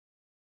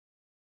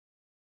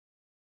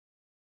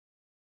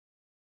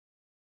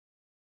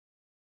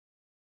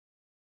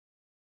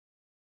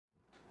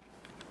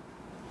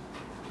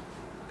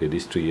Okay,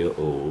 this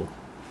 3-year-old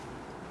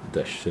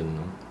Dachshund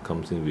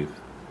comes in with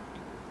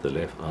the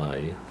left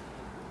eye.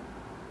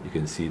 You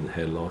can see the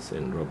hair loss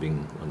and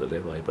rubbing on the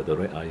left eye, but the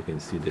right eye you can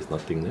see there's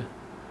nothing there.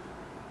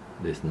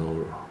 There's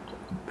no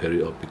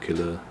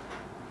periorbicular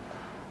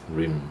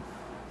rim.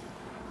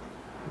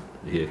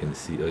 Here you can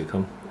see, oh, you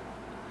come.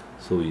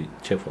 So we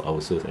check for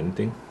ulcers,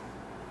 anything.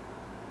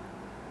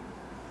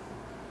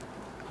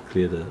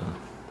 Clear the,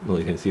 no,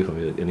 you can see from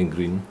here, any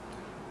green,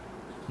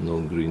 no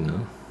green.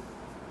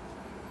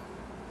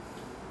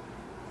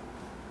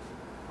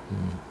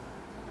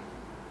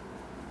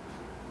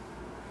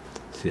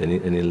 See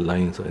any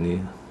lines or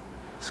any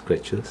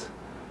scratches?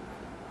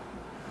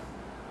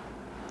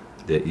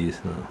 There is.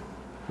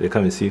 You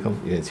come and see, you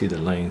can see the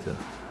lines. Do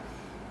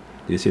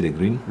you see the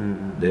green?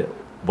 There,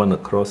 one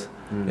across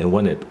and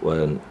one at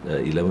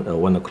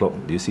 1 o'clock.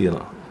 Do you see or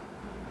not?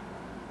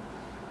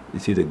 You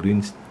see the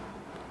greens?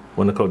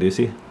 1 o'clock, do you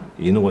see?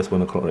 You know what's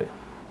 1 o'clock, right?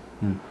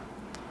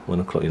 1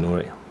 o'clock, you know,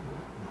 right?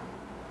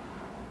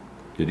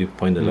 You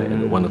point the light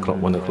at 1 o'clock,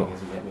 1 o'clock.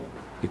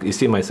 You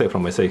see my side,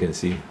 from my side you can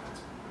see.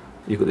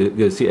 You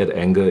can see at the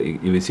angle,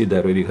 you will see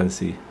directly, you can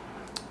see.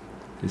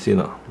 You see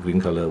not? Green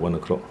color, 1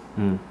 o'clock.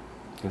 You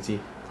can see.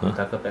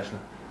 Darker patch.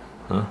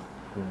 Huh?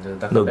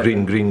 No,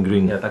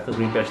 green. Yeah, darker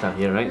green patch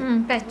here,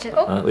 right? Patch.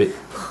 Oh. Wait.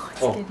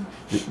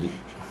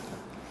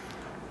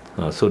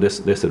 Oh. So that's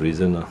the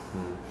reason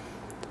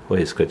why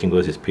he's scratching,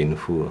 because it's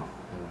painful.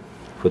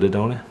 Further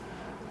down there.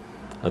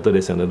 I thought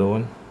there's another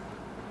one.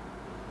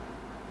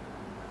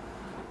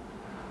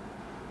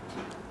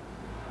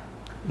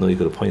 No, you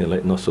got to point your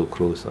light not so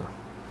close.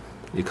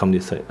 You come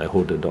this side. I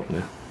hold the dog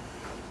there.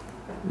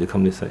 You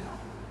come this side.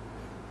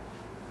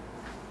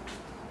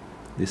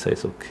 This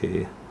side's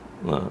okay.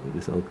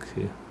 This is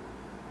okay.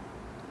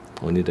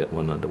 Only that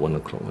one, the 1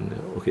 o'clock one there.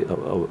 Okay,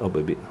 up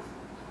a bit.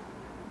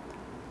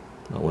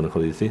 1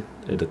 o'clock, you see?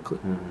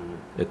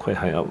 At quite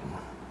high up.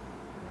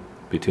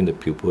 Between the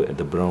pupil and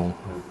the brown.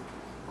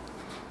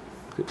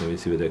 Okay, let me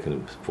see whether I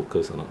can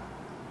focus or not.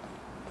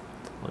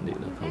 On it,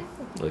 come.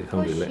 Oh, you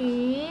can't relax.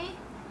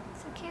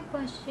 It's okay,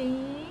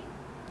 Bushy.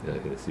 Yeah, I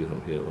can see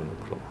from here, 1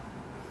 o'clock.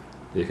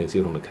 You can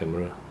see from the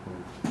camera.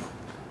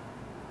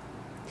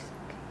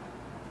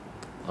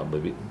 Up a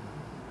bit.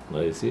 Now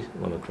you see,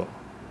 1 o'clock.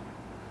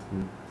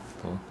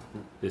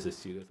 This is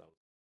serious.